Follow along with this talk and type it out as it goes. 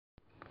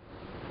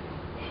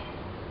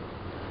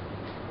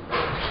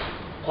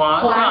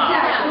华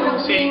夏中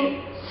心，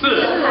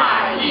四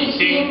海一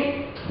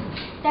心。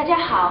大家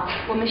好，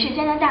我们是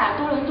加拿大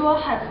多伦多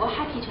汉服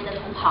哈皮城的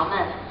同袍们，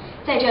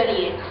在这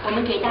里我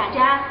们给大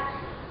家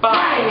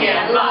拜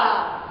年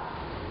了。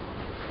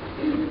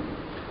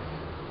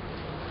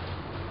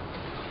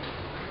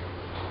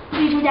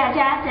预祝大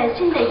家在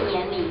新的一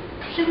年里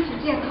身体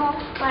健康，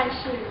万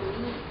事如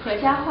意，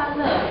阖家欢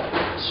乐，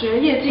学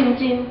业进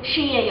京，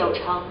事业有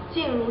成，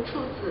静如处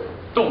子，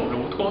动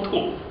如脱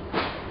兔。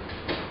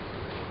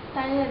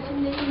大家在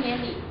新的一年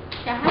里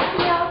要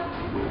happy 哦！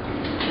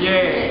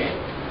耶！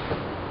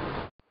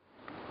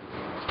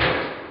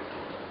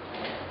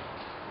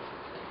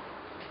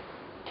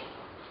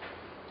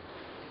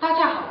大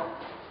家好，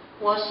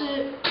我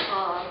是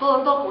多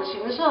伦多古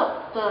琴社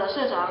的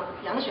社长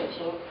杨雪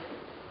婷。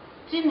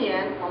今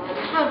年我们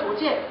汉服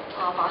界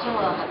发生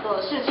了很多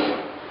的事情，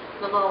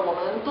那么我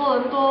们多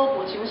伦多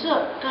古琴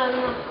社跟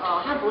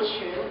汉服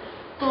群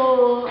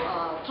都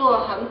做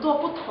了很多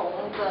不同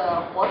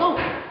的活动，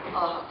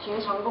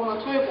挺成功的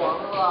推广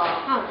了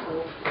汉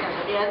服在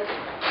这边。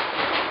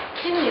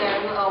今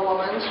年我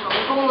们成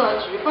功的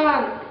举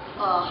办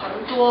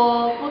很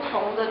多不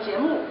同的节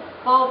目，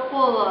包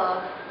括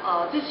了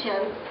之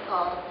前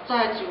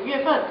在9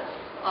月份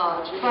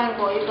举办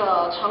过一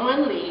个成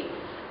人礼。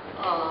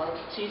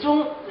其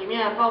中里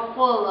面包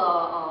括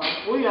了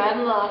复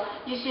原了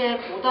一些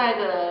古代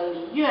的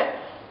礼乐，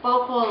包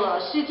括了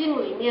诗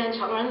经里面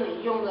成人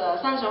礼用的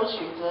3首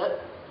曲子。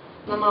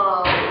那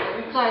么我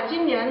们在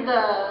今年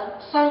的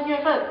3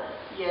月份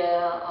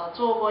也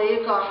做过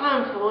一个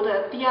汉服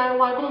的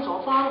DIY 工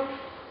作坊，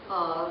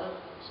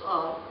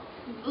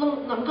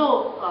能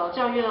够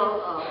教育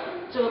了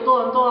这个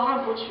多伦多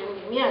汉服群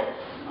里面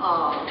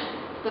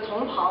的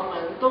同袍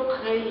们都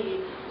可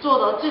以做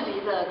到自己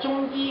的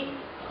中衣。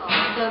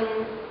跟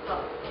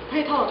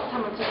配套他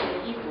们自己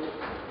的衣服。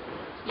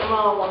那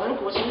么我们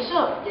古琴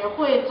社也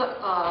会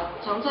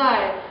曾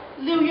在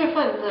6月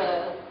份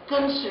的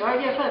跟12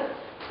月份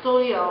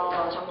都有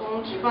成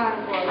功举办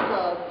过一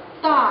个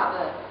大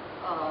的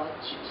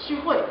聚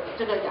会，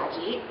这个雅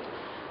集。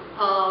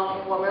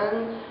我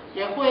们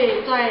也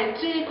会在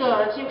这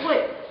个机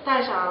会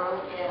带上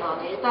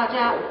给大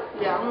家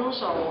2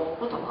首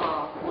不同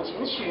古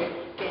琴曲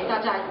给大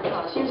家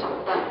欣赏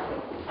的，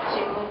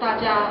请大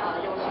家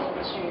用心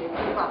去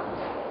听吧，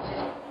谢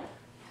谢。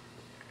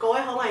各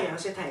位好，我係楊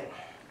雪婷。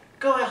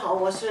各位好，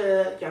我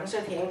是楊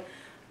雪婷。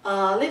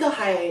呢度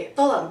係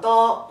多倫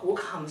多古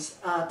琴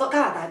加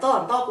拿大多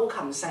倫多古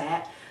琴社。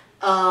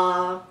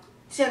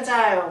現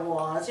在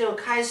我就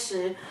開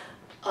始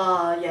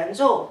演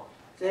奏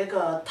這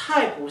個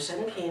太古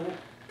神品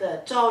的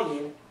招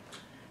引。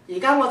而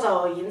家我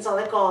就演奏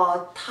一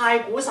個太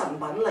古神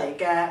品嚟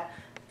嘅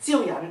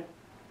招引。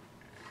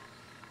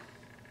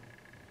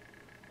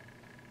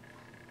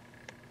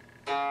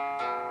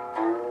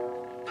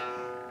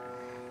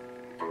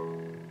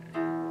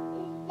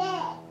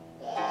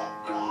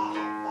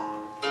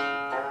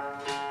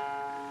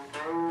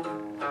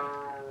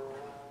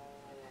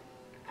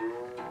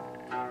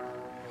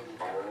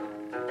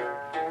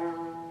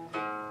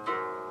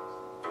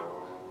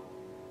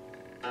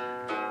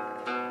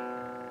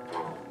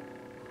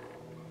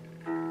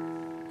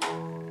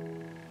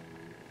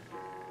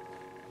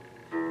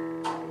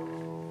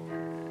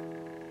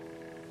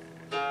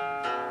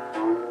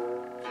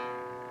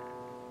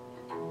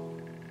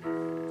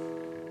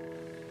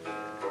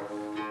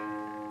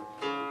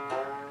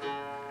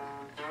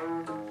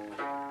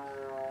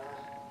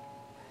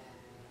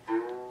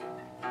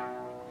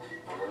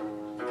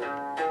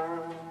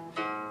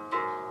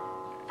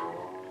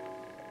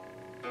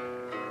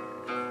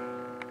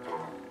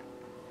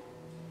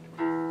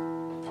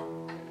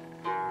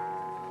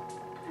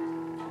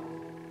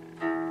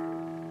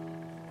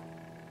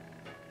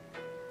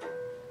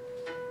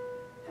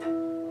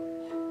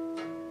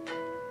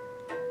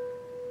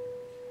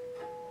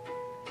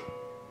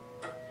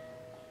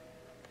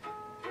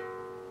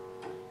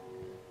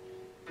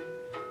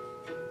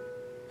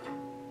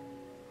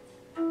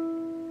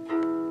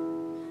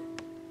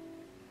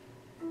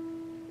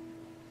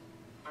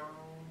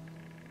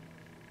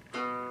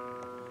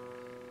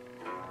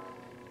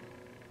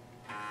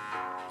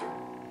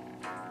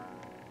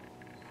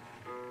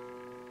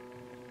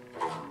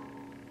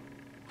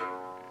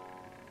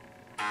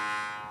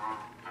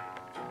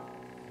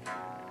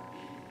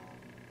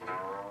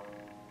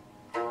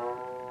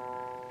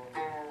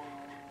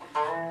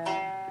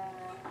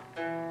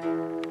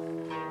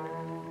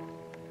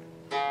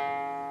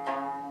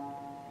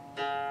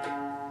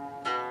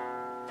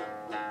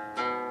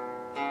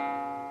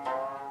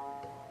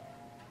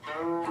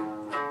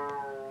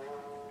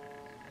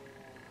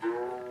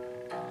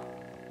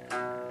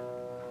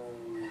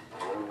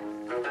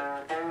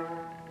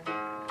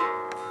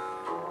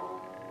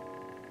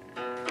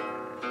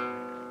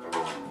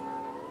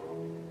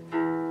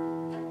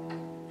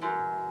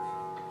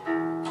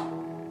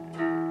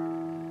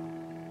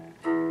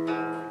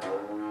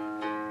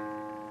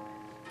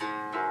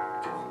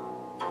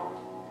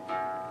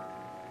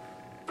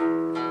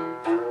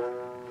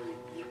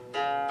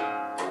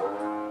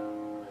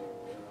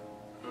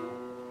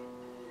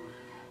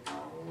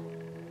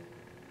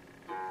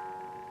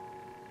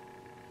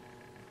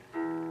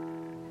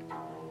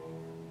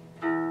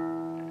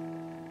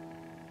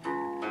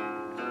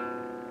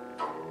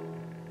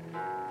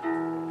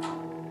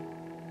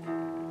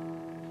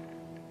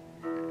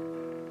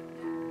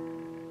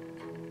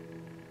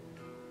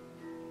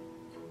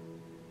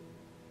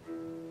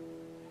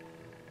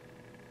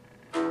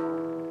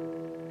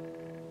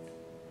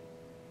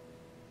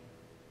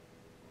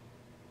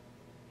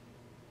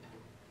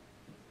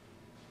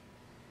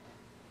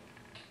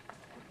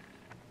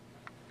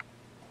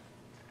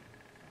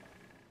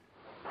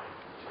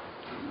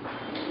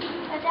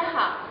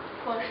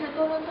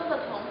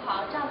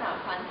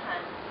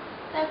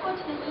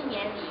去的一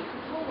年里，如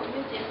同5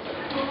月节所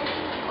说，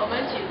我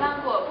们举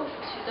办过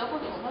许多不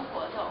同的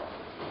活动。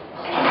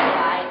一直以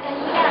来，在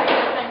1、2月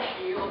份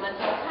时，我们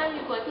曾参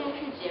与过电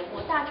视节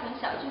目《大城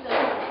小聚》的录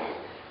制，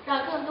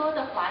让更多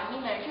的华裔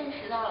们认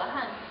识到了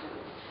汉服。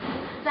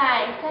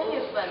在3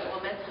月份，我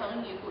们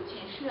曾与古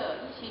琴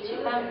社一起举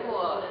办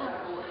过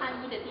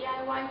汉衣的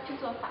DIY 制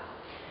作坊。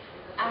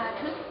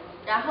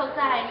然后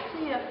在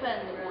4月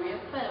份、5月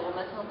份，我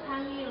们曾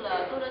参与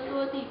了多伦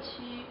多地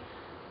区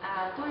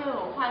多元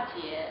文化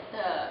节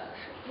的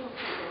录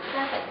制。我们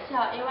在本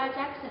校 A.Y.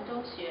 Jackson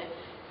中学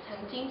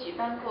曾经举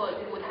办过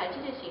以舞台剧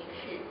的形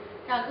式，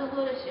让更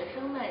多的学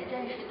生们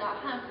认识到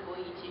汉服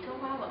以及中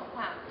华文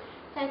化。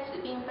在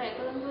此并被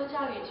多伦多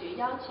教育局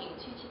邀请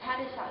去其他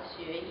的小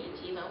学以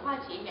及文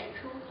化节演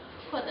出，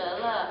获得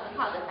了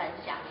很好的反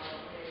响。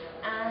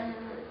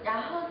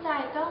然后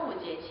在端午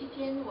节期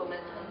间，我们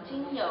曾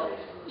经有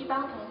一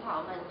帮同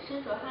袍们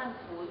身着汉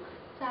服，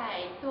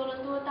在多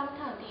伦多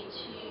downtown地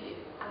区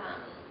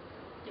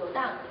游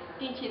荡，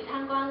并且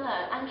参观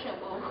了安省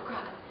博物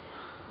馆。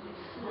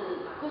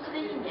过去的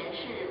一年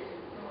是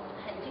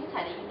很精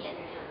彩的一年，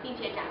并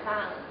且展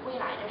望未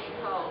来的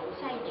时候，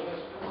下一年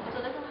我们做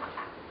得更好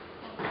吧。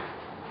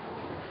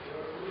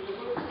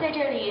在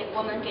这里，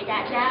我们给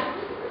大家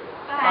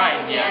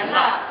拜年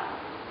了。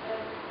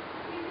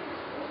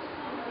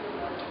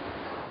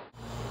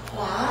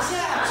华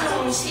夏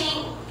众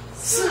星，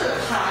四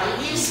海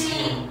一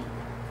心。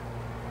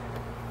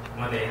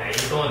我哋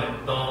喺多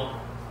倫多，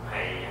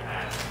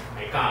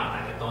喺加拿大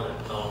嘅多倫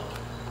多，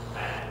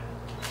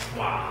華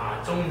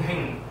夏中興，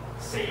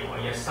四海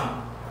一心，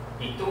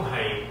亦都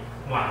係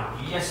華語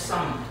一心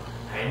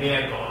喺呢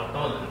一個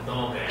多倫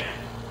多嘅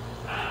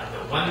The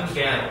One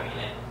Gallery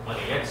咧，我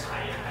哋一齊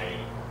係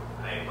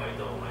為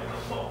到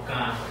國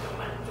家、為到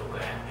民族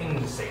嘅興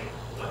盛，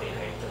我哋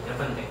係盡一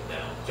分力量，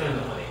將到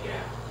我哋嘅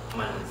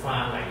文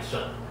化藝術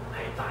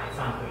係帶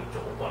翻去祖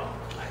國，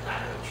係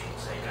帶去全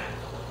世界唔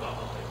同嘅角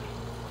落裏邊。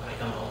我哋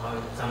今日好開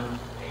心，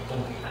係恭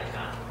喜大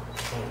家，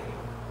恭喜！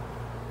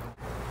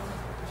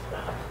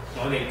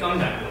我哋今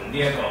日用呢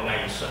一個藝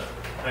術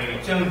去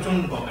將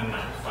中國嘅文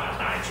化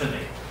帶出嚟。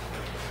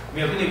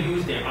We are going to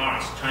use the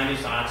arts,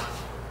 Chinese arts,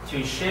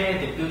 to share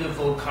the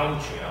beautiful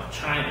culture of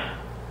China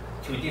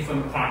to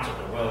different parts of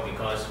the world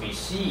because we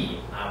see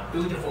our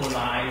beautiful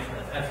life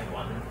of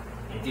everyone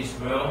in this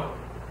world.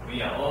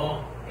 We are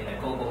all in a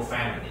global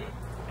family.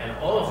 And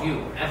all of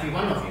you, every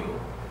one of you,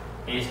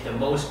 is the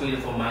most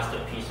beautiful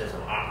masterpieces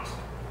of art.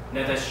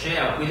 Let us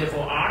share our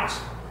beautiful art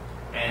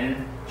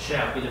and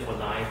share our beautiful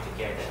life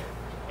together.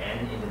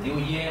 And in the new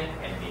year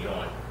and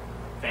beyond.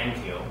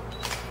 Thank you.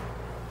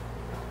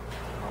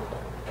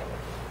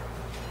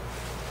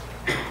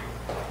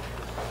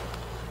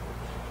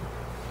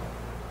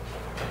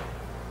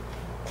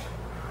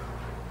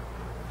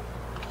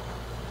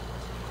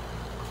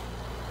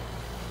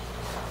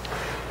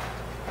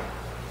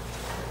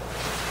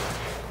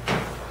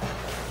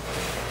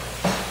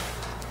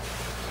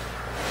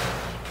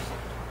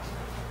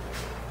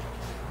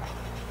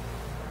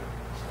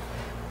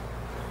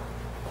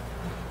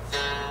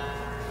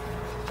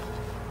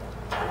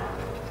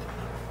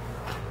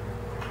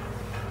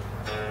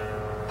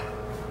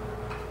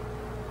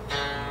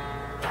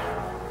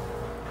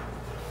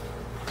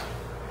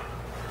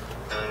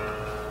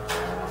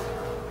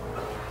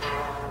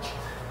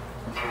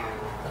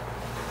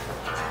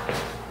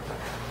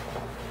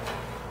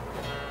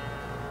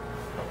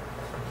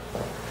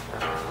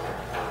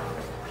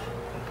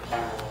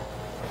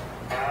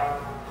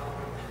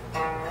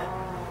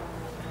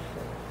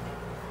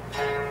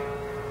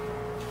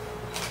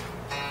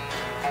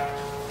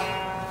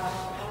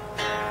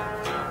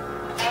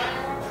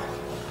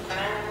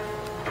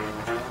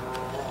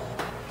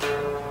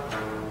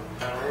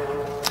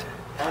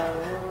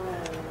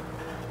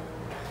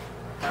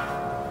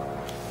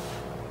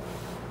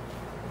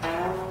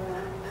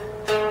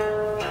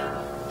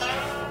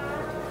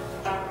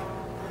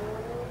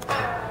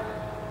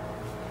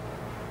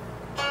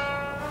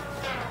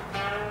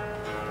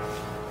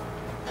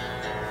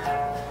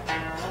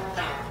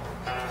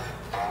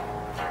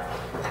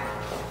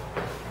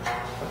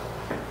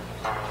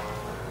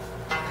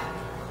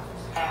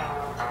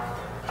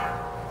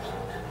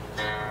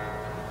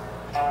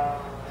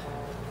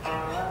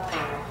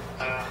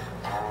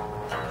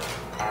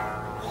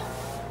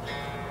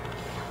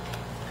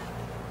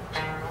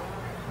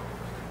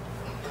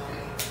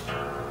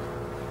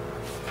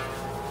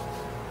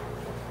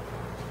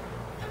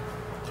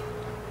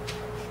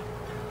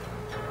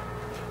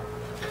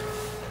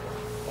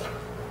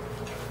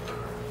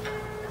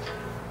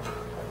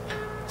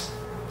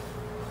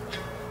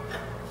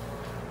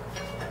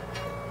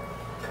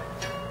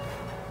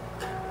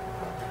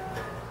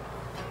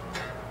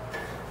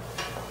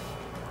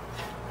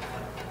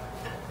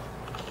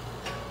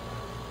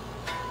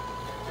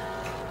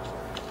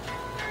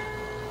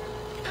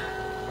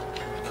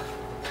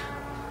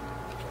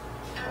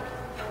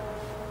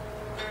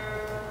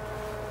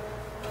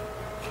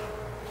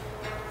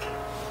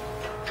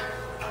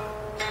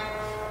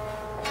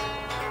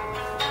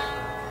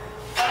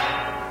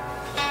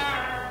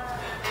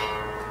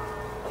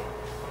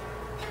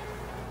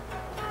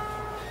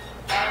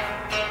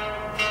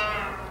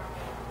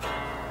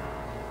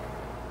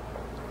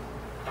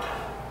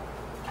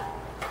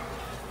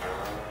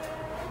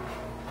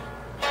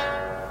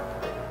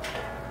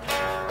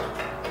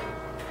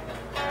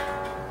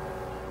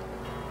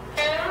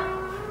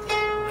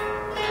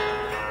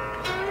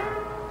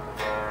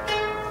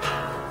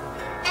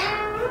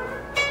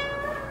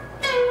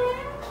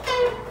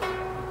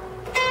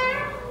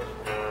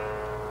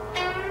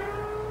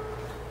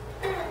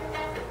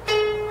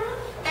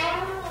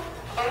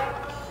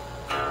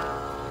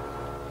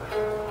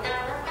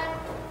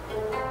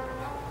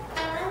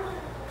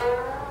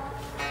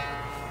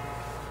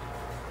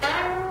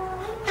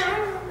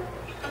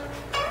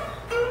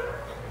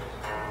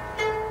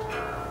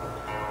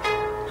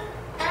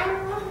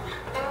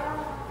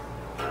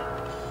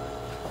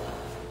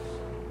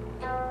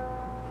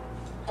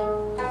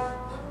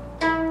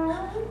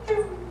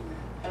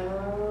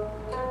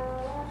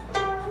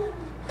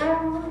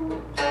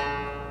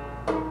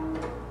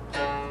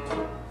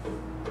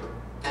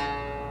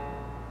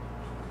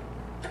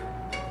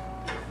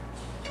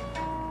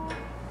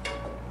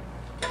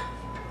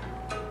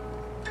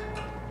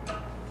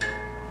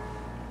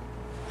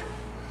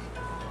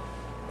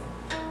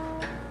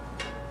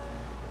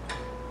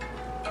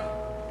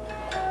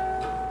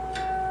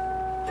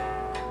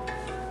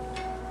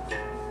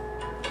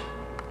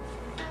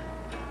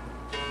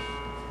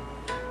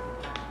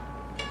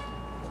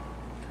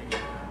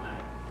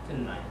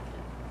 ขึ้นหน่อย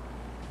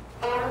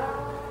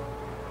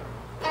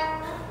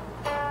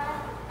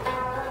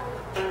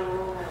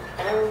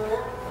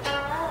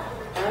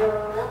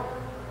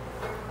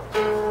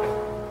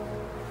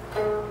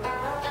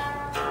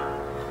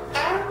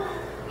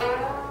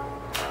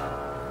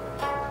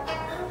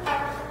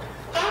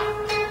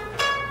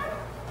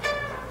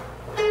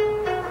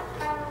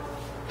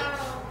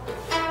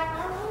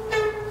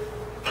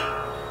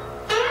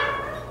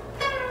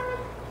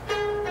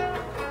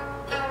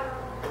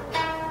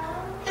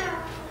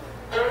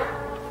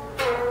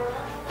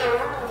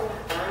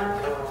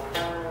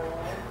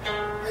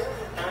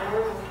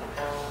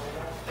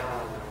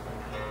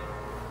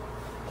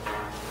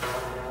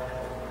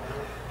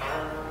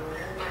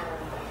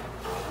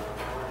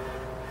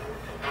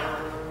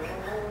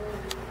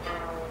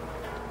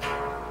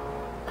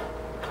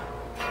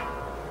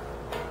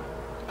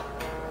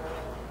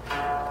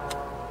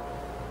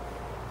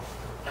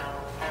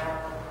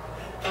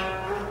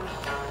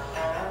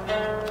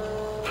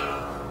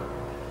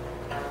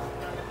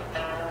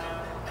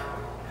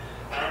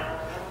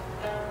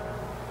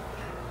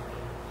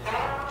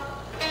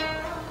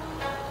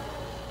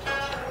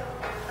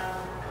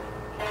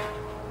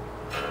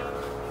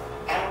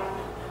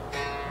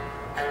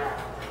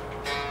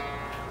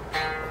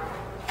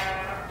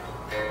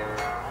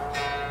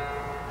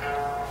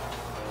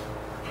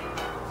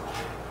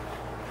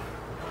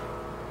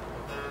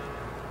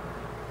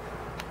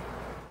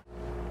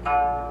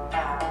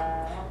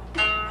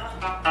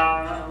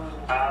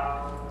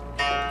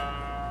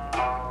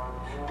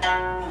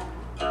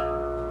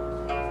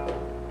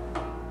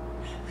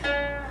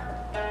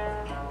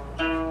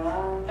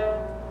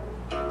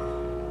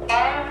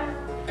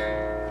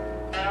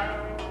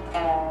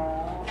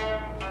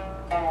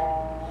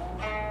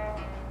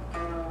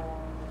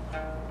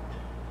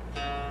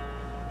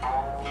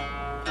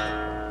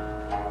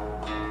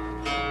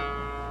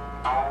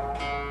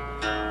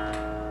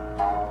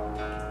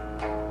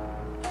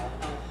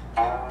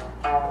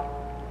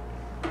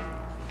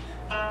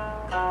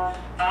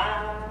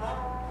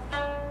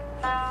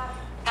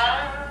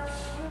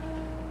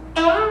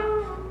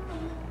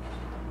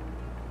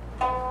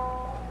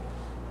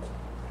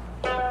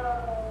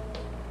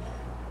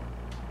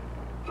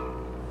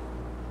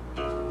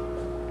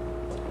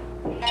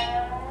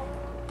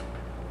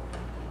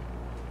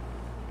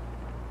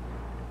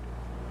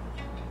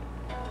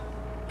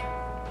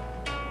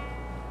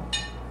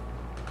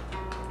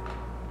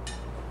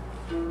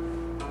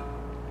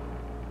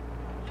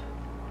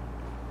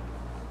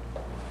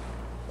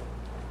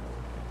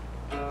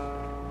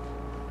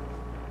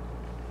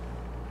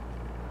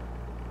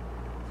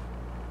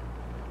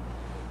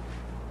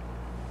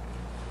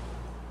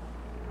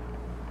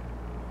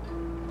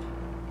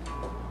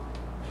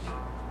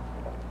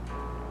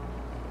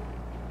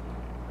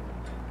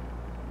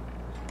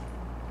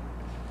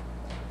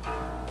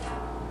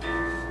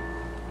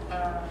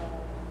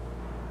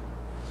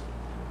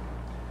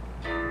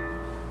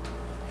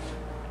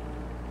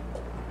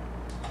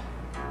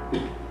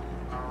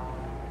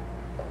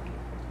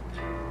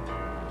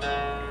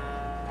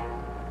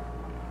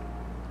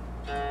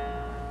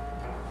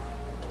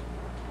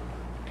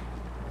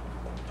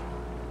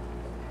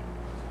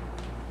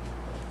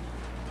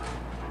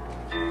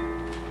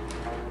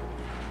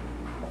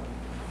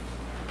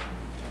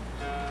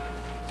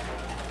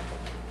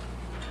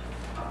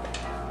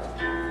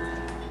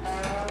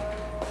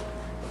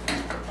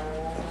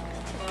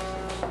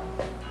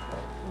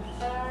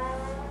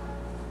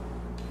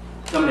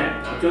今日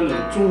我將用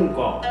中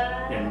國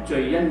人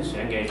最欣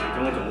賞嘅其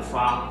中一種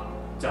花，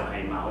就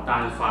係牡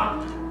丹花，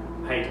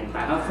係同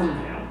大家分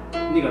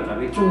享呢個代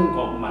表中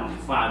國文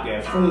化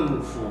嘅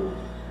豐富、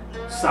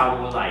秀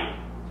麗、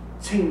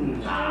清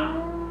雅，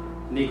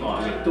呢、個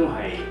亦都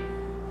係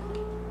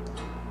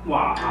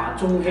華夏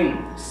中興、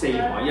四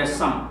海一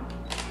心，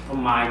同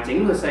埋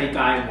整個世界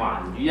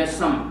環宇一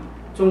心。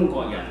中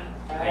國人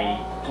係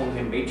貢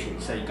獻俾全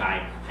世界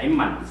喺文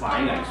化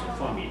藝術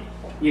方面。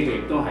呢個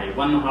亦都係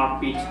One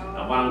Heartbeat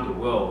Around the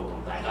World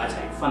同大家一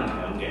齊分享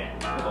嘅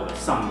一個嘅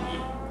心意。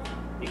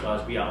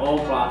Because we are all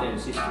brothers and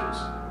sisters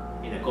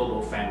in a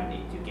global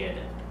family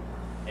together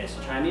as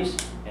Chinese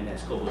and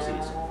as global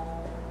citizens.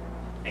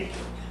 Thank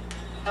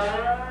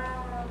you.